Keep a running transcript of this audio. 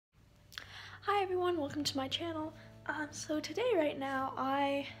Hi everyone, welcome to my channel. So today right now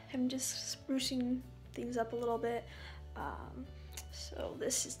I am just sprucing things up a little bit. So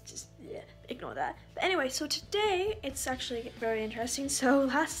this is just, ignore that. But anyway, so today it's actually very interesting. So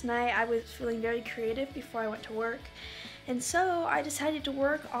last night I was feeling very creative before I went to work. And so I decided to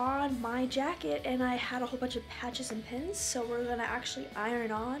work on my jacket, and I had a whole bunch of patches and pins. So we're gonna actually iron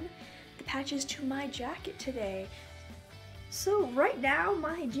on the patches to my jacket today. So right now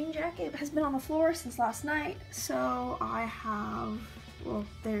my jean jacket has been on the floor since last night. So I have, well,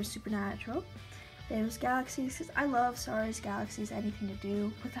 there's Supernatural, there's Galaxies, because I love stars, galaxies, anything to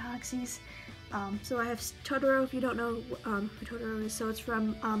do with galaxies. So I have Totoro, if you don't know who Totoro is. So it's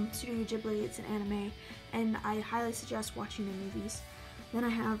from Studio Ghibli, it's an anime, and I highly suggest watching the movies. Then I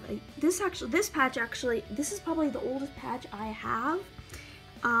have this patch actually, this is probably the oldest patch I have.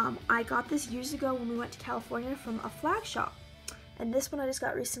 I got this years ago when we went to California from a flag shop. And this one I just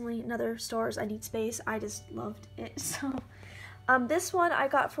got recently in other stores. I need space. I just loved it. So this one I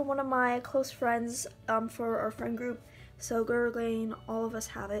got from one of my close friends for our friend group. So Girl Gang, all of us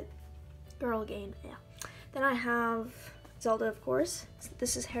have it. Girl Gang, yeah. Then I have Zelda, of course.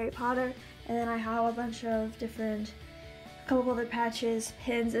 This is Harry Potter. And then I have a bunch of different, a couple other patches,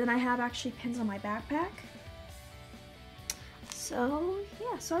 pins, and then I have actually pins on my backpack. So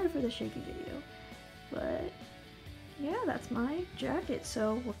yeah, sorry for the shaky video, but yeah, that's my jacket.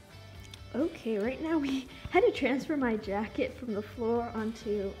 So okay, right now we had to transfer my jacket from the floor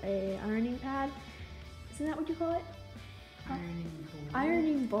onto a ironing pad. Isn't that what you call it? Ironing board.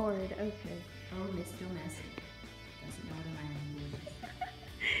 Ironing board, okay. Oh, it's still messy. Doesn't know what an ironing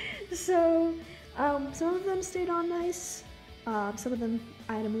board is. So some of them stayed on nice. Some of them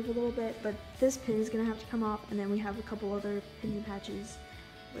I had to move a little bit, but this pin is gonna have to come off, and then we have a couple other pins and patches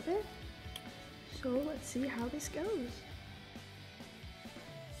with it. So let's see how this goes.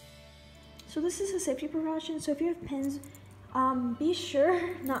 So this is a safety precaution. So if you have pins, be sure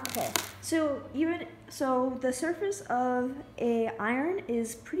not okay. So the surface of a iron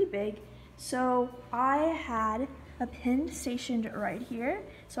is pretty big. So I had a pin stationed right here,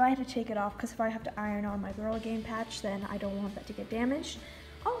 so I had to take it off because if I have to iron on my Girl Gang patch, then I don't want that to get damaged.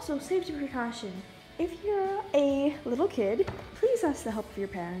 Also, safety precaution: if you're a little kid, please ask the help of your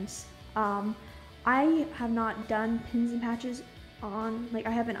parents. I have not done pins and patches on, like I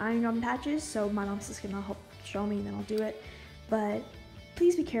haven't ironed on patches, so my mom's just gonna help show me and then I'll do it. But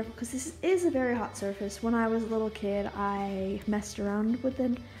please be careful because this is a very hot surface. When I was a little kid, I messed around with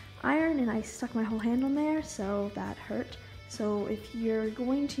an iron and I stuck my whole hand on there, so that hurt. So if you're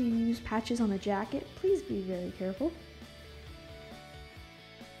going to use patches on a jacket, please be very careful.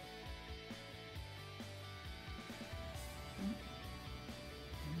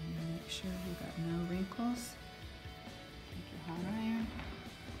 Make sure you got no wrinkles. Take your hot iron,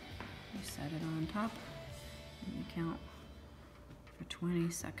 you set it on top, and you count for 20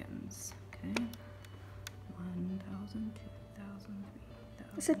 seconds. Okay? 1,000, 2,000, 3,000.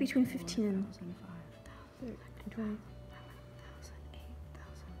 I said between 15 and 5,000, 20. 11,000,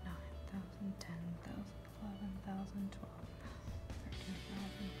 8,000, 9,000, 10,000, 11,000, 12,000,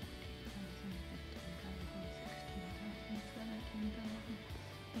 13,000, 14,000, 15,000, 16,000, 17,000,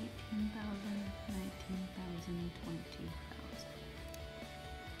 18,000, 19,000, 20,000.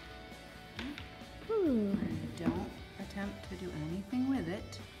 Don't attempt to do anything with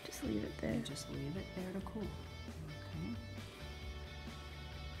it. Just leave it there. Just leave it there to cool. Okay.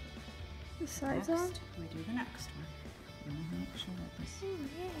 The sides on? Next, we do the next one. You want to make sure that this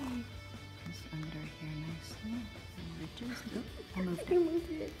is under here nicely. And ridges. I moved it. You moved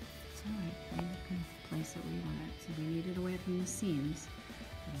it. It's alright. You can place it where you want it. So we need it away from the seams.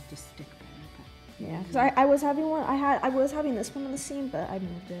 It'll just stick better. Okay. Yeah, because I was having one. I was having this one on the seam, but I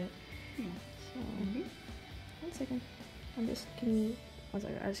moved it. Yeah. So 1 second. I'm just getting. I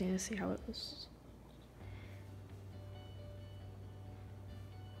was gonna see how it was.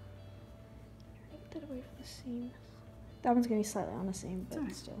 Get that away from the seam. That one's gonna be slightly on the seam, but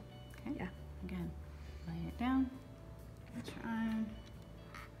Alright. still. Okay. Yeah. Again, lay it down. Get your iron.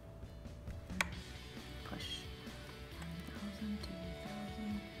 Push. 1,000,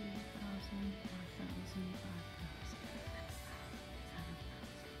 2,000, 3,000, 4,000, 5,000, 7,000, 8,000, 9,000,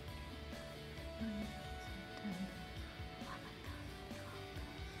 10,000, 11,000,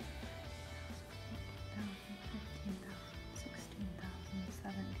 12,000, 15,000, 16,000,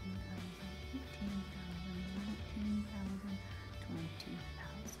 17,000, 18,000, 19,000,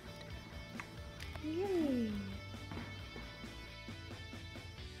 20,000. Yay!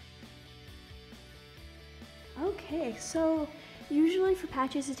 Okay, so Usually for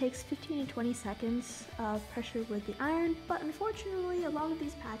patches it takes 15 to 20 seconds of pressure with the iron, but unfortunately a lot of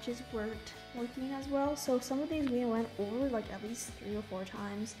these patches weren't working as well, so some of these we went over like at least 3 or 4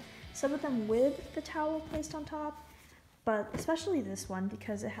 times. Some of them with the towel placed on top, but especially this one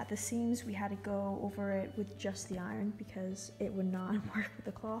because it had the seams, we had to go over it with just the iron because it would not work with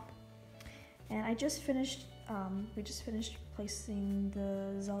the cloth. And I just finished, we just finished placing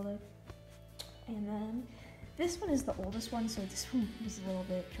the Zelda, and then this one is the oldest one, so this one was a little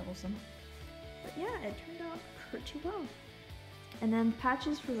bit troublesome. But yeah, it turned out pretty well. And then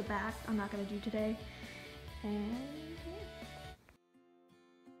patches for the back, I'm not gonna do today. And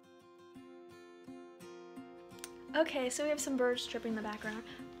yeah. Okay, so we have some birds chirping in the background.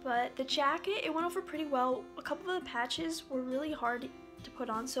 But the jacket, it went over pretty well. A couple of the patches were really hard to put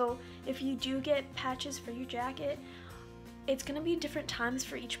on, so if you do get patches for your jacket, it's gonna be different times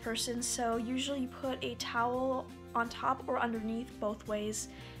for each person, so usually you put a towel on top or underneath, both ways,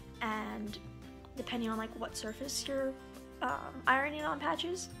 and depending on like what surface you're ironing on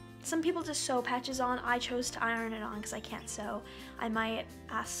patches. Some people just sew patches on. I chose to iron it on because I can't sew. I might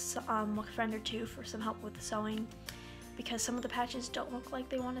ask a friend or two for some help with the sewing because some of the patches don't look like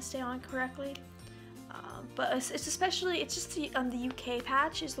they want to stay on correctly. But it's just the UK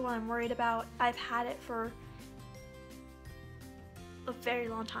patch is the one I'm worried about. I've had it for a very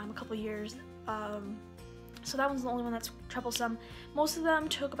long time, a couple years, so that one's the only one that's troublesome. Most of them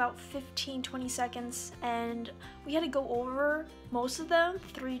took about 15-20 seconds, and we had to go over most of them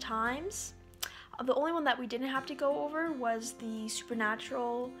 3 times. The only one that we didn't have to go over was the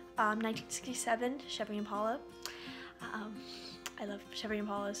Supernatural 1967 Chevy Impala. I love Chevy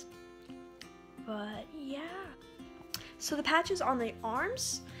Impalas, but yeah. So the patches on the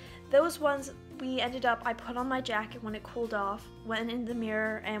arms, those ones I put on my jacket when it cooled off, went in the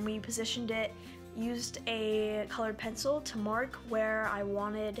mirror and we positioned it, used a colored pencil to mark where I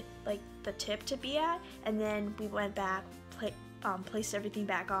wanted like the tip to be at, and then we went back, placed everything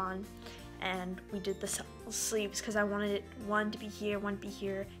back on, and we did the sleeves because I wanted it one to be here, one to be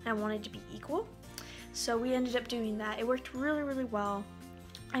here, and I wanted it to be equal. So we ended up doing that. It worked really, really well.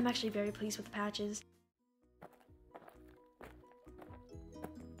 I'm actually very pleased with the patches.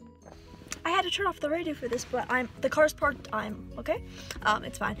 I had to turn off the radio for this, but the car's parked, okay?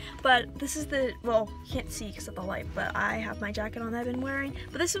 It's fine. But this is well, you can't see because of the light, but I have my jacket on that I've been wearing.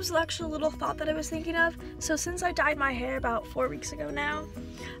 But this was actually a little thought that I was thinking of. So since I dyed my hair about 4 weeks ago now,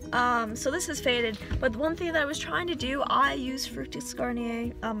 so this is faded, but the one thing that I was trying to do, I use Fructis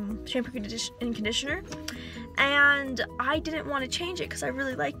Garnier shampoo and conditioner, and I didn't want to change it because I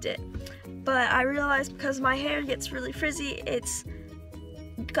really liked it. But I realized because my hair gets really frizzy, it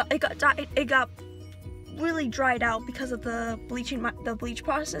got really dried out because of the bleach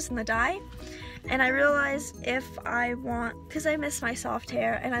process and the dye. And I realized because I miss my soft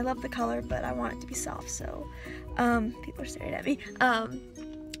hair and I love the color, but I want it to be soft, so people are staring at me,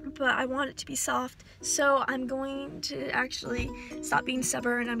 but I want it to be soft, so I'm going to actually stop being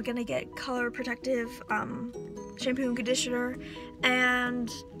stubborn. I'm gonna get color protective shampoo and conditioner,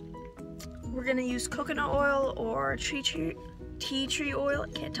 and we're gonna use coconut oil or tea tree oil,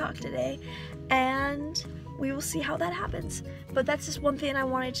 I can't talk today, and we will see how that happens. But that's just one thing I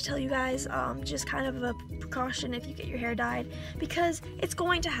wanted to tell you guys, just kind of a precaution if you get your hair dyed, because it's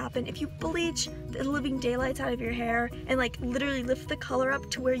going to happen. If you bleach the living daylights out of your hair and like literally lift the color up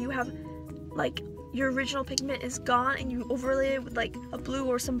to where you have like your original pigment is gone and you overlay it with like a blue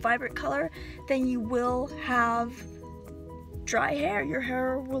or some vibrant color, then you will have dry hair. Your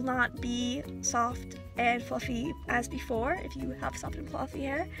hair will not be soft and fluffy as before if you have soft and fluffy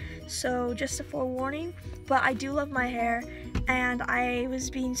hair. So just a forewarning. But I do love my hair, and I was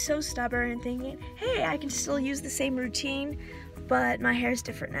being so stubborn and thinking, hey, I can still use the same routine, but my hair is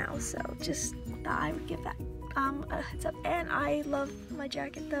different now, so just thought I would give that a heads up. And I love my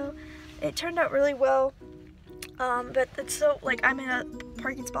jacket though. It turned out really well, but it's so, like, I'm in a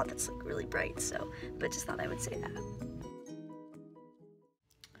parking spot that's like really bright, so, but just thought I would say that.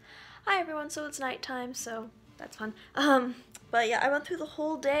 Hi everyone, so it's nighttime, so that's fun. But yeah, I went through the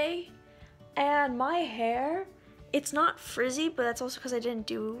whole day, and my hair, it's not frizzy, but that's also because I didn't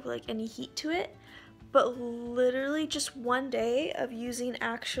do like any heat to it. But literally just one day of using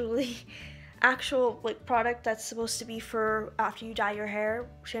actual like product that's supposed to be for after you dye your hair,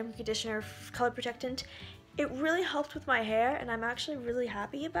 shampoo, conditioner, color protectant, it really helped with my hair, and I'm actually really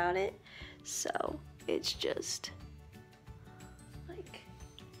happy about it. So it's just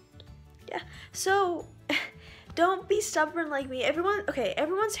yeah, so don't be stubborn like me.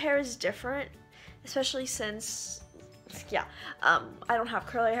 Everyone's hair is different, especially since, yeah, I don't have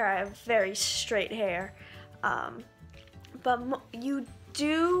curly hair, I have very straight hair. but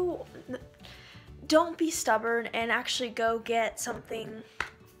don't be stubborn and actually go get something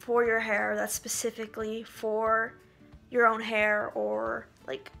for your hair that's specifically for your own hair, or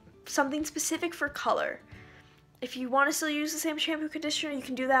like something specific for color. If you want to still use the same shampoo conditioner, you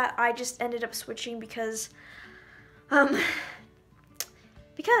can do that. I just ended up switching because I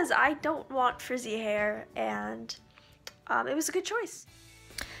don't want frizzy hair, and it was a good choice.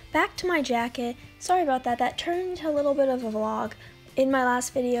 Back to my jacket. Sorry about that. That turned into a little bit of a vlog. In my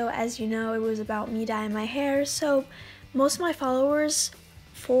last video, as you know, it was about me dyeing my hair. So most of my followers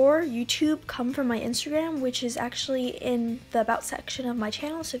for YouTube come from my Instagram, which is actually in the About section of my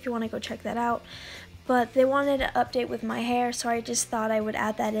channel. So if you want to go check that out. But they wanted an update with my hair, so I just thought I would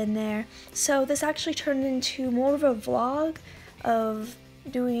add that in there. So this actually turned into more of a vlog of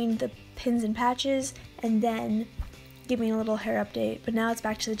doing the pins and patches and then giving a little hair update. But now it's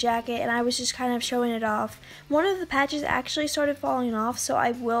back to the jacket, and I was just kind of showing it off. One of the patches actually started falling off, so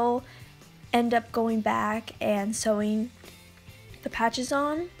I will end up going back and sewing the patches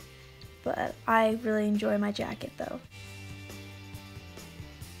on, but I really enjoy my jacket though.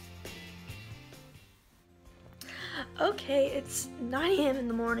 Okay, it's 9 a.m. in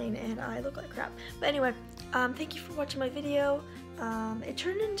the morning and I look like crap. But anyway, thank you for watching my video. It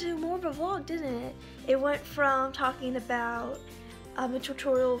turned into more of a vlog, didn't it? It went from talking about a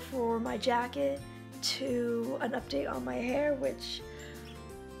tutorial for my jacket to an update on my hair, which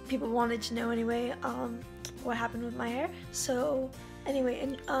people wanted to know anyway, what happened with my hair. So anyway,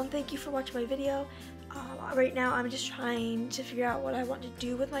 and thank you for watching my video. Right now I'm just trying to figure out what I want to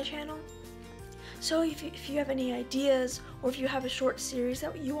do with my channel. So if you have any ideas, or if you have a short series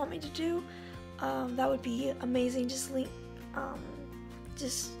that you want me to do, that would be amazing. Just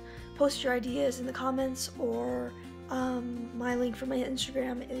post your ideas in the comments, or my link for my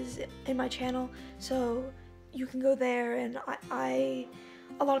Instagram is in my channel, so you can go there. And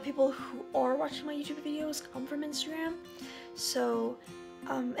a lot of people who are watching my YouTube videos come from Instagram. So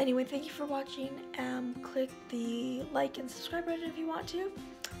anyway, thank you for watching. Click the like and subscribe button if you want to,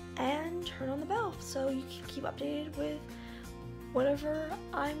 and turn on the bell so you can keep updated with whatever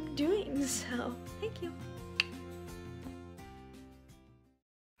I'm doing. So thank you.